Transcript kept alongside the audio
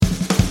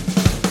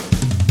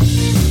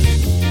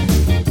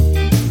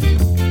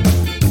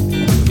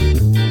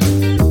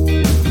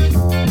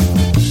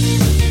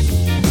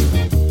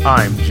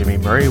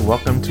Murray.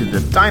 Welcome to the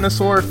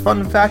Dinosaur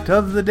Fun Fact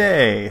of the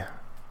Day.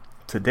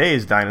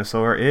 Today's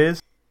dinosaur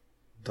is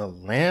the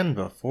Land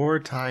Before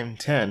Time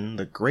 10,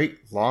 the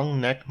Great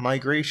Long-Neck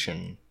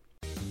Migration.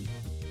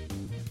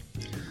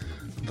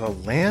 The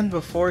Land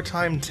Before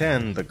Time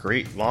 10, the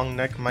Great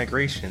Long-Neck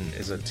Migration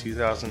is a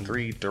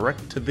 2003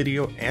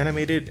 direct-to-video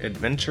animated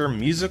adventure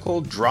musical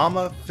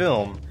drama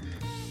film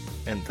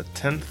and the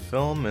 10th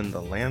film in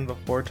the Land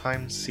Before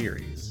Time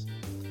series.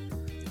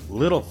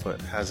 Littlefoot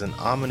has an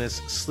ominous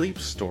sleep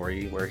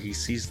story where he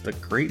sees the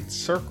Great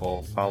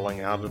Circle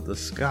falling out of the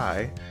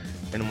sky,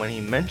 and when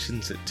he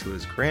mentions it to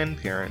his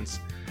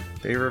grandparents,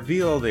 they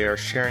reveal they are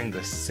sharing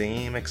the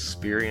same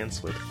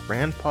experience, with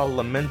Grandpa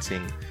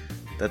lamenting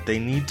that they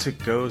need to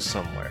go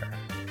somewhere.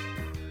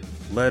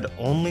 Led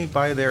only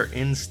by their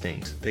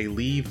instinct, they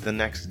leave the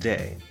next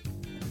day.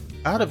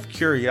 Out of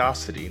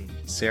curiosity,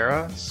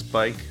 Sarah,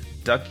 Spike,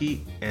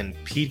 Ducky, and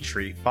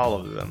Petrie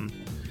follow them.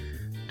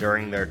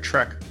 During their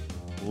trek,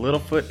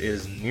 Littlefoot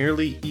is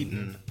nearly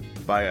eaten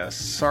by a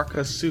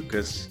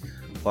Sarcosuchus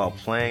while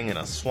playing in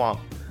a swamp,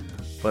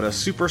 but a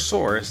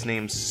Supersaurus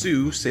named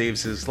Sue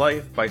saves his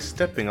life by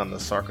stepping on the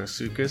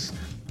Sarcosuchus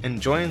and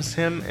joins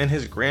him and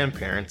his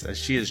grandparents as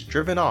she is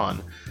driven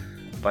on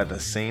by the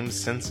same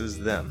sense as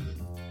them.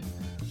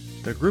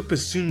 The group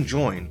is soon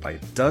joined by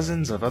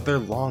dozens of other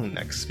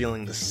longnecks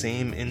feeling the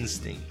same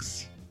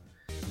instincts.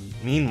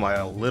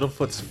 Meanwhile,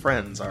 Littlefoot's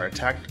friends are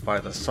attacked by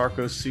the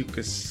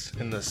Sarcosuchus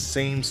in the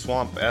same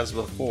swamp as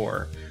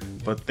before,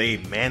 but they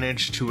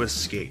manage to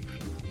escape.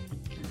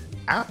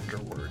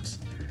 Afterwards,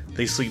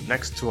 they sleep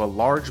next to a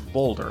large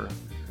boulder,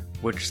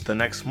 which the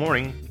next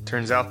morning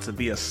turns out to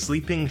be a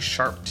sleeping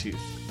Sharptooth,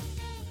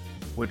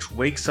 which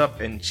wakes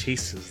up and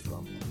chases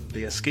them.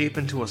 They escape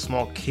into a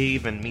small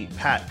cave and meet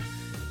Pat,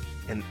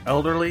 an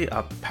elderly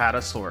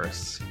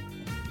Apatosaurus.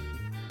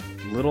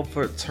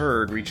 Littlefoot's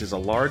herd reaches a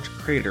large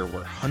crater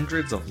where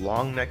hundreds of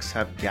longnecks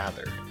have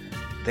gathered.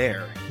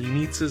 There, he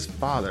meets his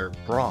father,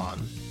 Braun,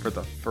 for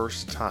the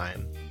first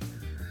time.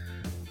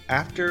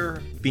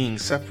 After being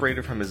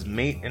separated from his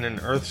mate in an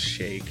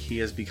earthshake, he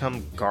has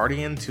become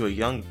guardian to a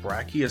young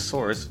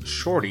Brachiosaurus,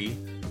 Shorty,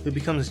 who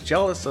becomes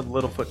jealous of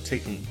Littlefoot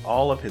taking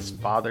all of his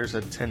father's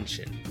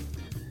attention.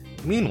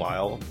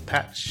 Meanwhile,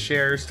 Pat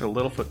shares to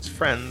Littlefoot's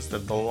friends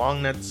that the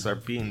longnecks are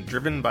being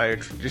driven by a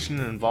tradition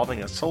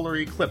involving a solar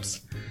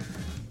eclipse,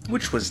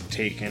 which was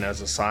taken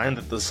as a sign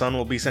that the sun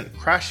will be sent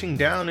crashing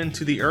down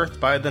into the earth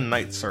by the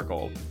night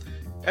circle.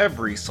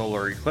 Every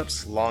solar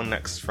eclipse,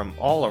 longnecks from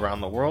all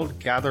around the world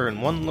gather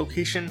in one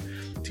location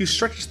to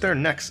stretch their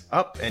necks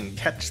up and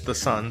catch the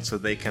sun so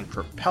they can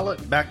propel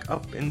it back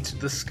up into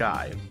the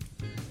sky.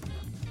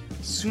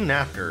 Soon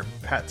after,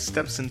 Pat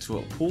steps into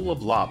a pool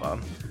of lava,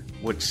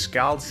 which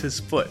scalds his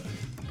foot,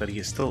 but he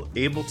is still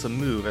able to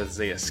move as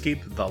they escape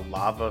the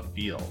lava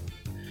field.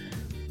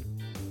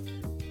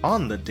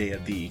 On the day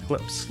of the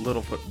eclipse,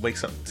 Littlefoot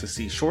wakes up to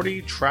see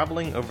Shorty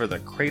traveling over the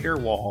crater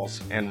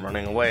walls and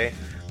running away,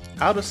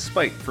 out of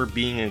spite for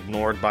being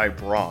ignored by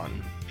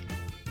Braun.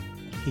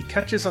 He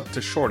catches up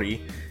to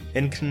Shorty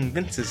and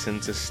convinces him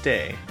to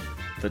stay.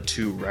 The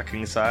two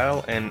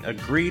reconcile and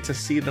agree to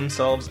see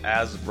themselves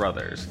as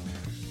brothers.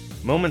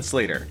 Moments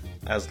later,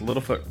 as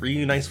Littlefoot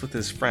reunites with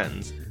his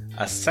friends,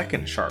 a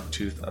second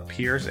Sharptooth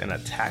appears and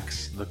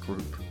attacks the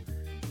group.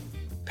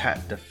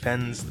 Pat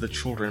defends the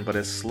children but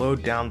is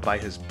slowed down by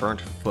his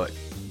burnt foot.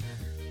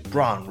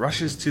 Braun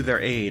rushes to their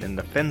aid and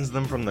defends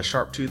them from the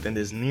Sharptooth and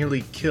is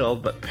nearly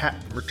killed, but Pat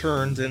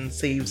returns and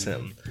saves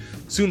him.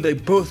 Soon they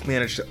both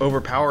manage to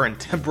overpower and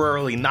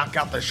temporarily knock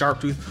out the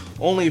Sharptooth,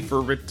 only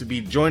for it to be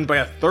joined by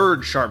a third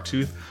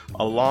Sharptooth,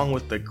 along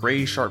with the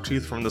gray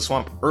Sharptooth from the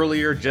swamp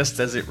earlier, just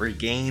as it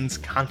regains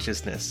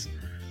consciousness.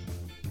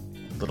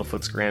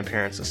 Littlefoot's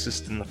grandparents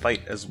assist in the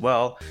fight as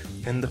well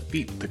and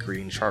defeat the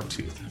green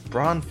Sharptooth.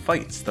 Braun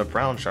fights the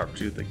brown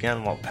Sharptooth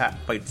again while Pat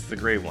fights the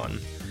gray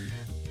one.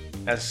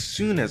 As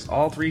soon as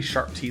all three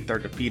Sharpteeth are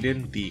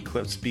defeated, the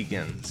eclipse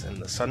begins, and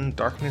the sudden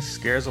darkness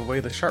scares away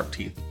the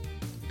Sharpteeth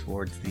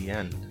towards the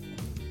end.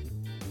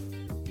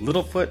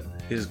 Littlefoot,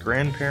 his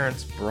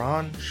grandparents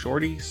Braun,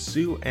 Shorty,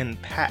 Sue,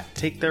 and Pat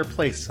take their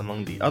place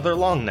among the other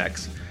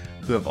longnecks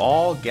who have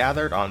all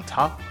gathered on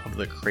top of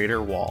the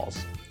crater walls.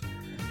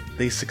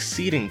 They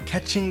succeed in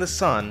catching the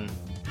sun,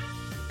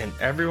 and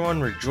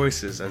everyone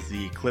rejoices as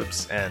the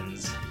eclipse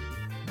ends.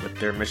 With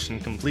their mission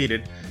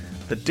completed,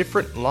 the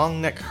different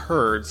longneck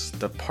herds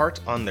depart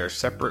on their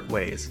separate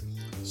ways.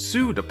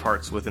 Sue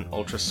departs with an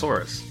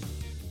Ultrasaurus.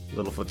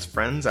 Littlefoot's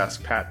friends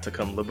ask Pat to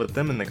come live with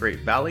them in the Great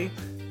Valley,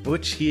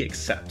 which he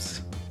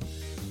accepts.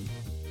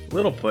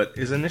 Littlefoot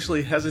is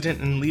initially hesitant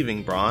in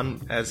leaving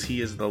Braun, as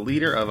he is the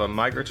leader of a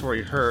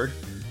migratory herd,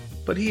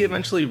 but he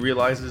eventually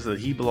realizes that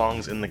he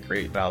belongs in the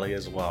Great Valley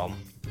as well.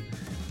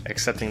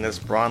 Accepting this,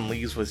 Braun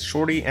leaves with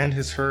Shorty and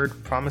his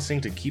herd,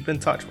 promising to keep in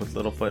touch with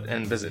Littlefoot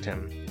and visit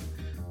him.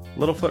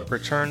 Littlefoot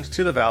returns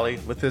to the valley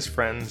with his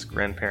friends,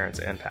 grandparents,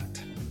 and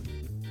Pat.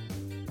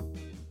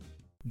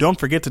 Don't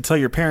forget to tell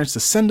your parents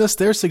to send us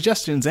their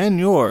suggestions and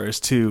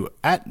yours to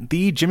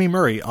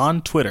 @TheJimmyMurray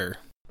on Twitter.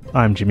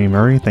 I'm Jimmy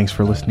Murray. Thanks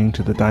for listening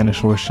to The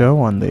Dinosaur Show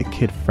on the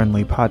Kid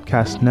Friendly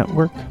Podcast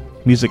Network.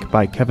 Music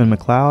by Kevin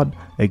MacLeod,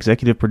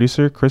 executive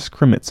producer Chris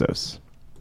Kremitzos.